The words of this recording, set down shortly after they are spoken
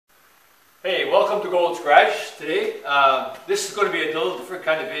Welcome to Gold's Garage today. This is going to be a little different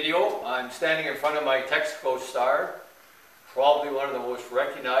kind of video. I'm standing in front of my Texaco Star, probably one of the most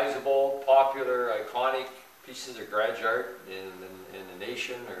recognizable, popular, iconic pieces of garage art in the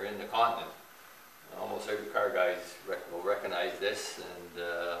nation or in the continent. Almost every car guy will recognize this, and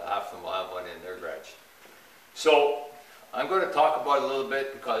half of them will have one in their garage. So I'm going to talk about it a little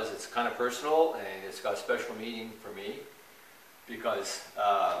bit because it's kind of personal and it's got a special meaning for me, because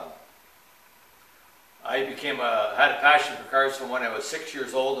I had a passion for cars from when I was 6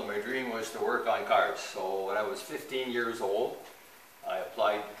 years old, and my dream was to work on cars. So when I was 15 years old, I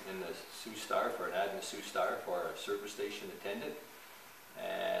applied in the Sioux Star for an ad in the Sioux Star for a service station attendant,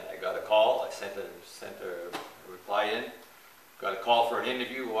 and I got a call. I sent a reply in, got a call for an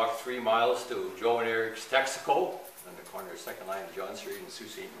interview, walked 3 miles to Joe and Eric's Texaco on the corner of 2nd line of John Street in Sault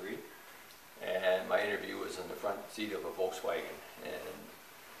Ste. Marie, and my interview was in the front seat of a Volkswagen. And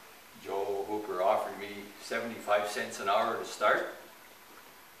Joe Hooper offered me 75 cents an hour to start,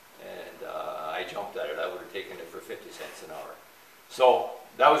 and I jumped at it. I would have taken it for 50 cents an hour. So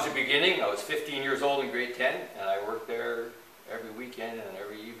that was the beginning. I was 15 years old in grade 10, and I worked there every weekend and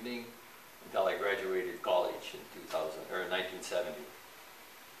every evening until I graduated college in 1970.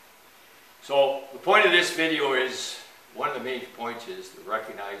 So the point of this video is, one of the main points is to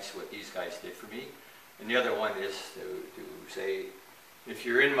recognize what these guys did for me, and the other one is to say, if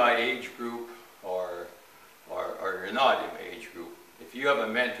you're in my age group or you're not in my age group, if you have a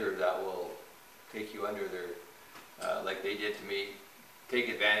mentor that will take you under their, like they did to me, take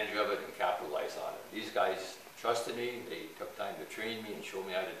advantage of it and capitalize on it. These guys trusted me. They took time to train me and show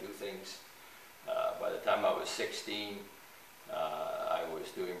me how to do things. By the time I was 16, I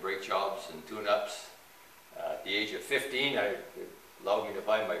was doing brake jobs and tune-ups. At the age of 15, it allowed me to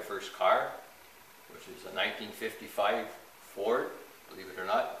buy my first car, which is a 1955 Ford. Believe it or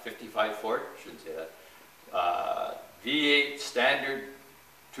not, 55 Ford, shouldn't say that. V8 standard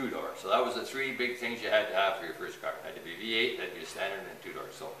 2-door. So that was the 3 big things you had to have for your first car. It had to be V8, it had to be a standard, and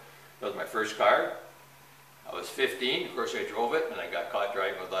 2-door. So that was my first car. I was 15, of course I drove it, and I got caught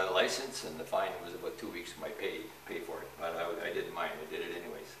driving without a license, and the fine was about 2 weeks of my pay for it. But I didn't mind, I did it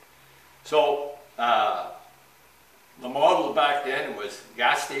anyways. So the model back then was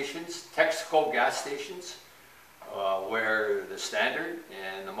gas stations, Texaco gas stations. Where the standard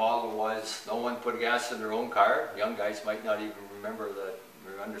and the model was, no one put gas in their own car. Young guys might not even remember that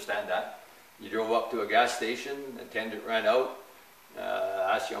or understand that. You drove up to a gas station, the attendant ran out,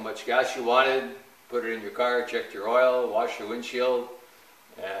 asked you how much gas you wanted, put it in your car, checked your oil, washed your windshield,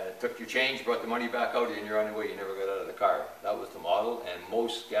 took your change, brought the money back out, and you're on your way. You never got out of the car. That was the model, and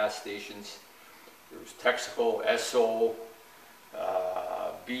most gas stations, there was Texaco, Esso,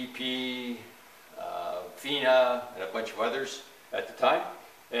 BP, FINA, and a bunch of others at the time,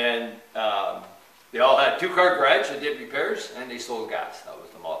 and they all had 2-car garage that did repairs, and they sold gas. That was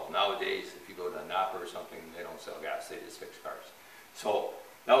the model. Nowadays, if you go to Napa or something, they don't sell gas, they just fix cars. So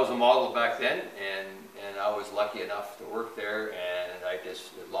that was the model back then, and I was lucky enough to work there, and I just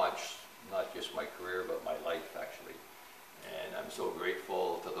launched not just my career, but my life, actually. And I'm so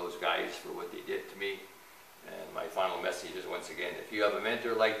grateful to those guys for what they did to me. And my final message is, once again, if you have a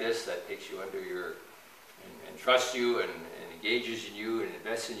mentor like this that takes you under your and trusts you and engages in you and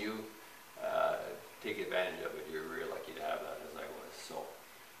invests in you, take advantage of it. You're really lucky to have that, as I was. So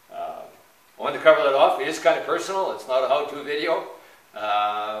I wanted to cover that off. It is kind of personal. It's not a how-to video,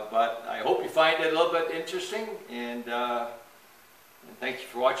 but I hope you find it a little bit interesting, and thank you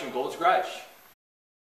for watching Gold's Garage.